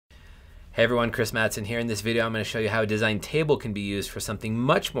Hey everyone, Chris Mattson here. In this video, I'm going to show you how a design table can be used for something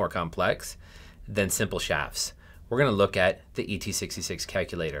much more complex than simple shafts. We're going to look at the ET66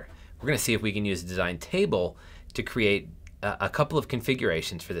 calculator. We're going to see if we can use a design table to create a couple of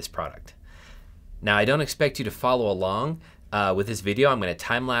configurations for this product. Now, I don't expect you to follow along with this video. I'm going to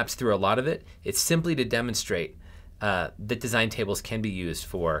time-lapse through a lot of it. It's simply to demonstrate that design tables can be used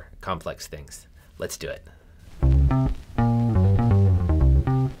for complex things. Let's do it.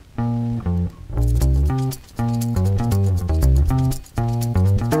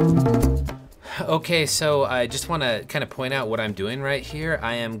 Okay, so I just want to kind of point out what I'm doing right here.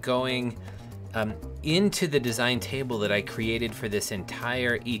 I am going into the design table that I created for this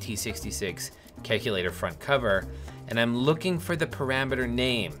entire ET66 calculator front cover, and I'm looking for the parameter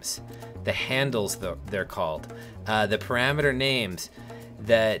names, the handles they're called, the parameter names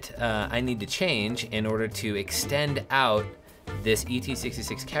that I need to change in order to extend out this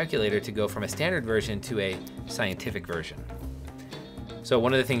ET66 calculator to go from a standard version to a scientific version. So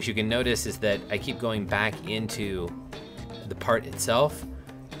one of the things you can notice is that I keep going back into the part itself,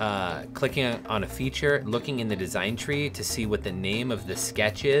 clicking on a feature, looking in the design tree to see what the name of the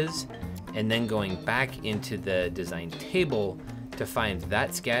sketch is, and then going back into the design table to find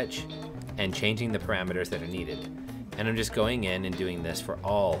that sketch and changing the parameters that are needed. And I'm just going in and doing this for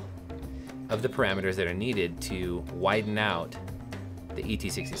all of the parameters that are needed to widen out the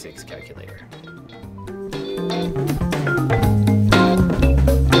ET66 calculator.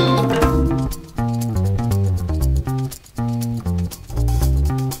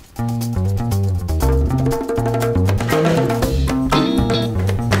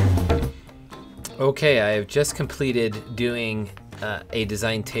 Okay, I have just completed doing a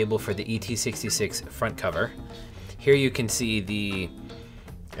design table for the ET66 front cover. Here you can see the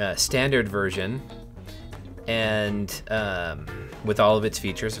standard version and with all of its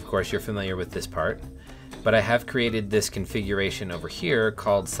features. Of course, you're familiar with this part, but I have created this configuration over here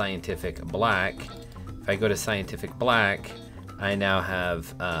called Scientific Black. If I go to Scientific Black, I now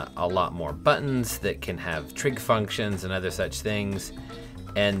have a lot more buttons that can have trig functions and other such things.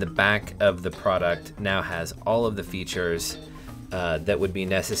 And the back of the product now has all of the features that would be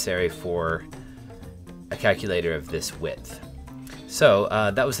necessary for a calculator of this width. So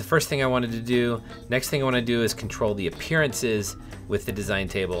that was the first thing I wanted to do. Next thing I want to do is control the appearances with the design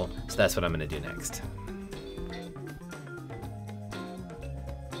table. So that's what I'm going to do next.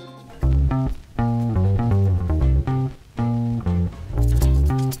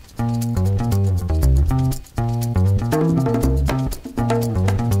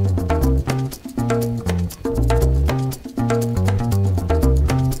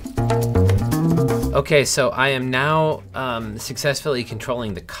 Okay, so I am now successfully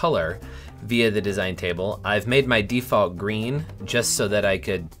controlling the color via the design table. I've made my default green just so that I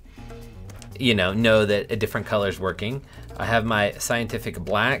could, know that a different color is working. I have my scientific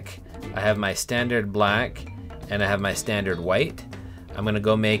black, I have my standard black, and I have my standard white. I'm gonna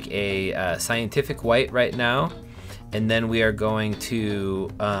go make a scientific white right now, and then we are going to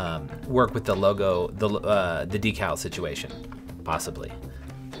work with the logo, the decal situation, possibly.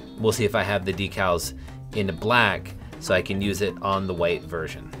 We'll see if I have the decals in black so I can use it on the white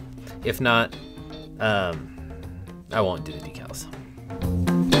version. If not, I won't do the decals.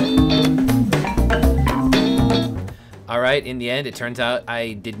 All right, in the end, it turns out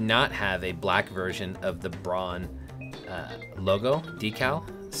I did not have a black version of the Braun logo decal.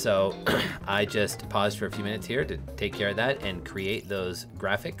 So I just paused for a few minutes here to take care of that and create those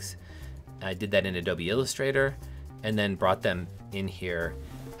graphics. I did that in Adobe Illustrator and then brought them in here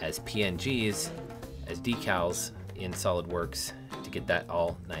as PNGs, as decals in Solidworks to get that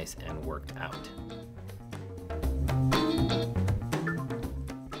all nice and worked out.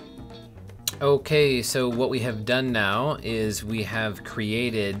 Okay, so what we have done now is we have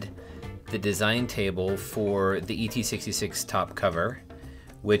created the design table for the ET66 top cover,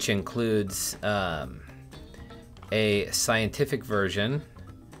 which includes a scientific version,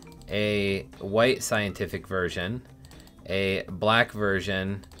 a white scientific version, a black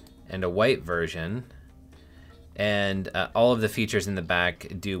version, and a white version. And all of the features in the back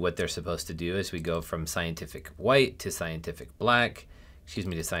do what they're supposed to do as we go from scientific white to scientific black,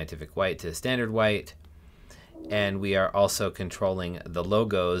 to scientific white to standard white. And we are also controlling the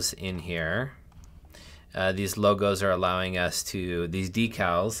logos in here. These logos are allowing us to, these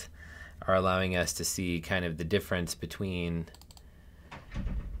decals are allowing us to see kind of the difference between,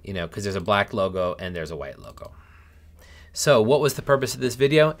 because there's a black logo and there's a white logo. So what was the purpose of this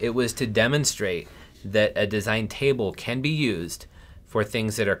video? It was to demonstrate that a design table can be used for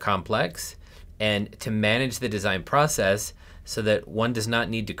things that are complex and to manage the design process so that one does not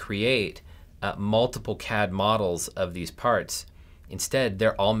need to create multiple CAD models of these parts. Instead,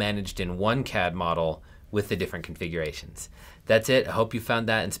 they're all managed in one CAD model with the different configurations. That's it. I hope you found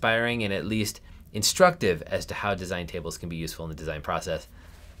that inspiring and at least instructive as to how design tables can be useful in the design process.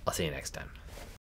 I'll see you next time.